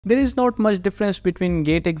There is not much difference between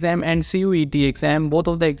GATE exam and CUET exam. Both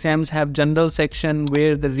of the exams have general section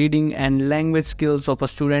where the reading and language skills of a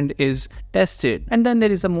student is tested. And then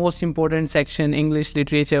there is the most important section, English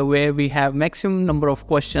literature, where we have maximum number of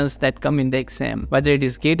questions that come in the exam. Whether it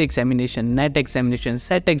is GATE examination, NET examination,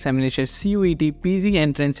 CET examination, CUET, PG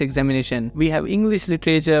entrance examination, we have English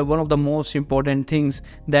literature, one of the most important things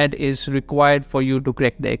that is required for you to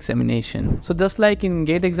crack the examination. So just like in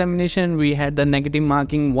GATE examination, we had the negative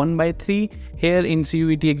marking 1/3. Here in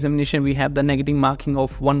CUET examination we have the negative marking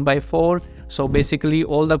of 1/4. So basically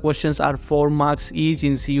all the questions are 4 marks each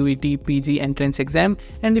in CUET PG entrance exam,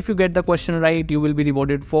 and if you get the question right you will be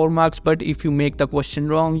rewarded 4 marks, but if you make the question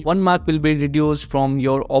wrong 1 mark will be reduced from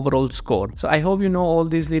your overall score. So I hope you know all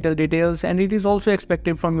these little details, and it is also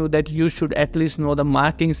expected from you that you should at least know the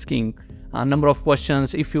marking scheme. Number of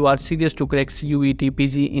questions if you are serious to crack CUET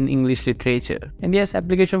PG in English literature. And yes,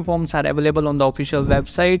 application forms are available on the official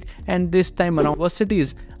website, and this time around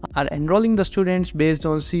universities are enrolling the students based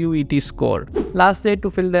on CUET score. Last date to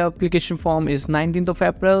fill the application form is 19th of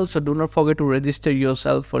April, so do not forget to register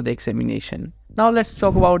yourself for the examination. Now let's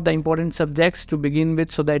talk about the important subjects to begin with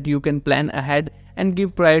so that you can plan ahead and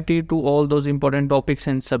give priority to all those important topics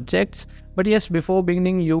and subjects. But yes, before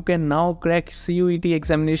beginning, you can now crack CUET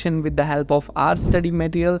examination with the help of our study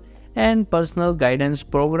material and personal guidance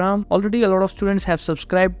program. Already a lot of students have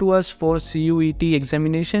subscribed to us for CUET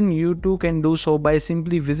examination. You too can do so by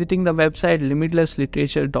simply visiting the website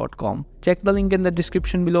limitlessliterature.com. Check the link in the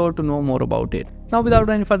description below to know more about it. Now without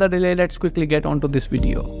any further delay, let's quickly get on to this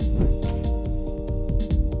video.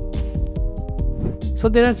 So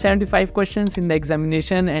there are 75 questions in the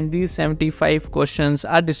examination, and these 75 questions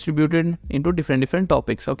are distributed into different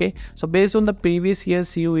topics. Okay, so based on the previous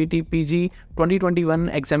year's CUET PG 2021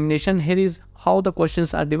 examination, here is how the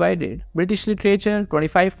questions are divided. British literature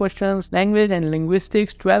 25 questions, language and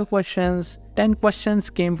linguistics 12 questions, 10 questions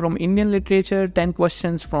came from Indian literature, 10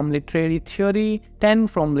 questions from literary theory, 10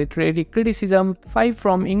 from literary criticism, 5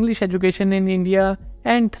 from English education in India,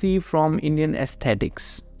 and 3 from Indian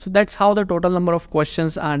aesthetics. So that's how the total number of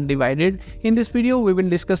questions are divided. In this video, we will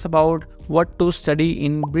discuss about what to study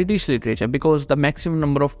in British literature, because the maximum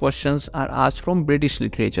number of questions are asked from British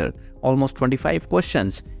literature, almost 25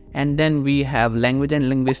 questions. And then we have language and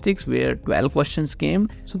linguistics where 12 questions came.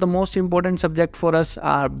 So the most important subject for us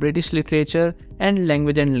are British literature and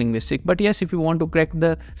language and linguistics. But yes, if you want to crack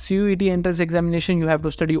the CUET entrance examination, you have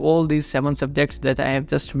to study all these 7 subjects that I have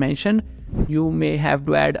just mentioned. You may have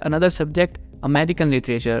to add another subject, American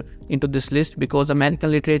literature, into this list, because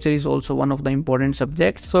American literature is also one of the important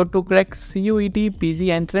subjects. So to crack CUET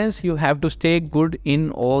PG entrance, you have to stay good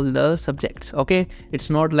in all the subjects. Okay,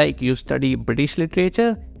 it's not like you study British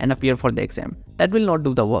literature and appear for the exam. That will not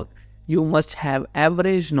do the work. You must have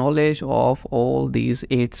average knowledge of all these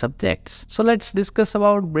 8 subjects. So let's discuss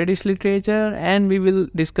about British literature, and we will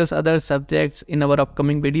discuss other subjects in our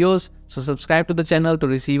upcoming videos. So subscribe to the channel to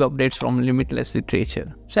receive updates from Limitless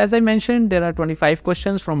Literature. So as I mentioned, there are 25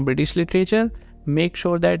 questions from British literature. Make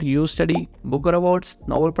sure that you study Booker Awards,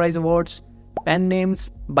 Nobel Prize Awards, pen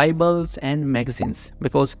names, Bibles and magazines,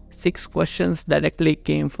 because 6 questions directly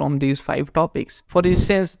came from these 5 topics. For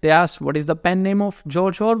instance, they asked what is the pen name of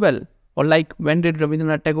George Orwell, or like when did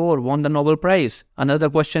Rabindranath Tagore won the Nobel Prize. Another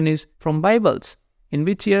question is from Bibles, in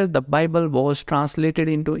which year the Bible was translated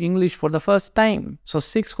into English for the first time. So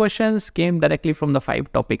 6 questions came directly from the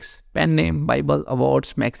 5 topics: pen name, Bible,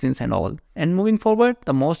 awards, magazines and all. And moving forward,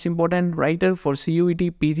 the most important writer for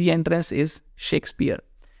CUET PG entrance is Shakespeare.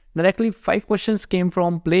 Directly 5 questions came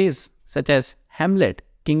from plays such as Hamlet,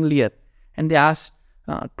 King Lear, and they asked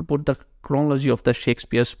to put the chronology of the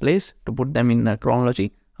Shakespeare's plays, to put them in the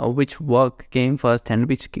chronology, which work came first and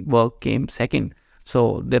which work came second.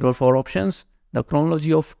 So there were 4 options. The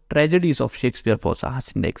chronology of tragedies of Shakespeare was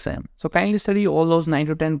asked in the exam. So kindly study all those 9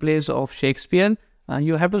 to 10 plays of Shakespeare.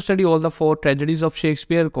 You have to study all the 4 tragedies of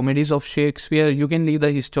Shakespeare, comedies of Shakespeare. You can leave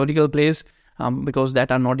the historical plays because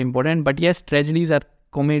that are not important. But yes,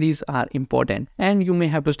 comedies are important, and you may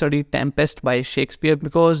have to study Tempest by Shakespeare,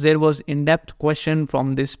 because there was in-depth question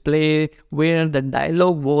from this play where the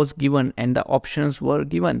dialogue was given and the options were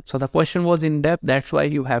given. So the question was in-depth. That's why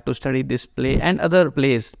you have to study this play and other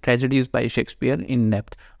plays, tragedies by Shakespeare, in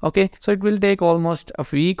depth. Okay, so it will take almost a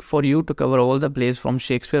week for you to cover all the plays from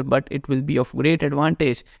Shakespeare, but it will be of great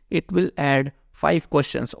advantage. It will add 5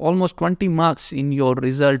 questions, almost 20 marks in your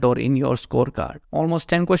result or in your scorecard. Almost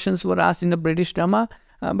 10 questions were asked in the British drama.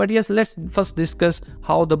 But yes, let's first discuss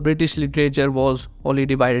how the British literature was wholly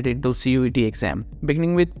divided into CUET exam.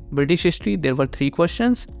 Beginning with British history, there were 3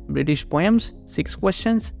 questions. British poems, 6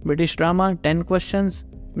 questions. British drama, 10 questions.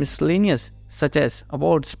 Miscellaneous, such as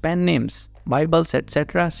awards, pen names, Bibles,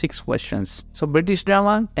 etc. 6 questions. So British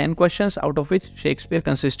drama, 10 questions, out of which Shakespeare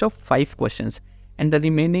consists of 5 questions. And the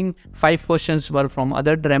remaining 5 questions were from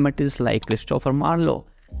other dramatists like Christopher Marlowe.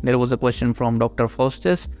 There was a question from Dr.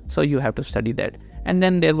 Faustus, so you have to study that. And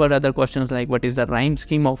then there were other questions like what is the rhyme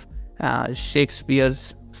scheme of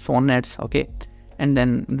Shakespeare's sonnets, okay? And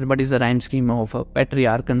then what is the rhyme scheme of a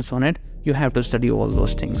Petrarchan sonnet? You have to study all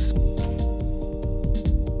those things.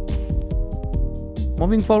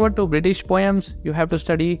 Moving forward to British poems, you have to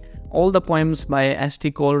study all the poems by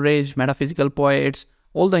S.T. Coleridge, metaphysical poets,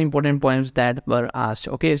 all the important poems that were asked.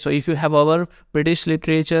 Okay, so if you have our British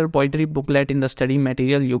literature poetry booklet in the study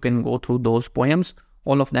material, you can go through those poems.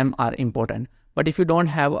 All of them are important. But if you don't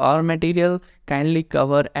have our material, kindly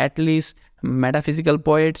cover at least metaphysical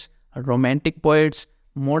poets, romantic poets,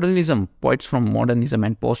 modernism, poets from modernism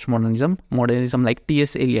and postmodernism. Modernism like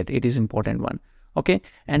T.S. Eliot, it is important one. Okay,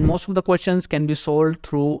 and most of the questions can be solved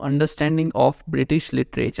through understanding of British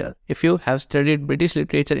literature. If you have studied British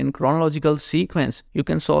literature in chronological sequence, you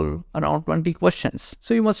can solve around 20 questions.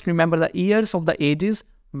 So you must remember the years of the ages.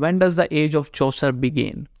 When does the age of Chaucer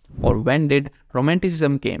begin? Or when did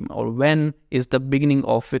Romanticism came? Or when is the beginning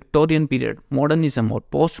of Victorian period, modernism or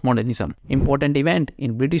postmodernism? Important event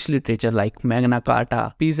in British literature like Magna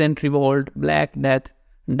Carta, Peasant Revolt, Black Death,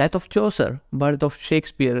 Death of Chaucer, birth of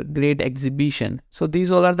Shakespeare, Great Exhibition. So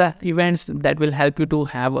these all are the events that will help you to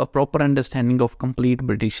have a proper understanding of complete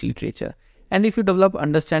British literature. And if you develop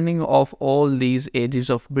understanding of all these ages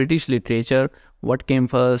of British literature, what came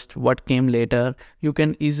first, what came later, you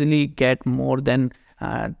can easily get more than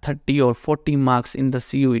 30 or 40 marks in the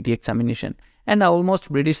CUET examination. And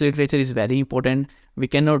almost British literature is very important. We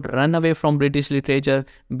cannot run away from British literature,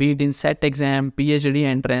 be it in CET exam, PhD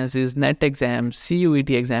entrances, NET exam, CUET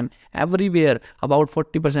exam. Everywhere, about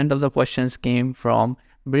 40% of the questions came from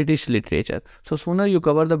British literature. So sooner you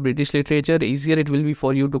cover the British literature, easier it will be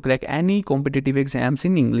for you to crack any competitive exams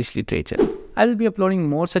in English literature. I will be uploading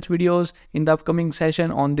more such videos in the upcoming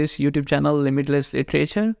session on this YouTube channel, Limitless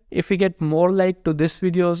Literature. If we get more like to these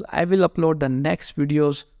videos, I will upload the next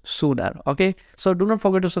videos sooner. Okay, so do not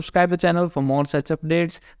forget to subscribe the channel for more such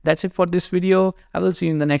updates. That's it for this video. I will see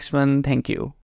you in the next one. Thank you.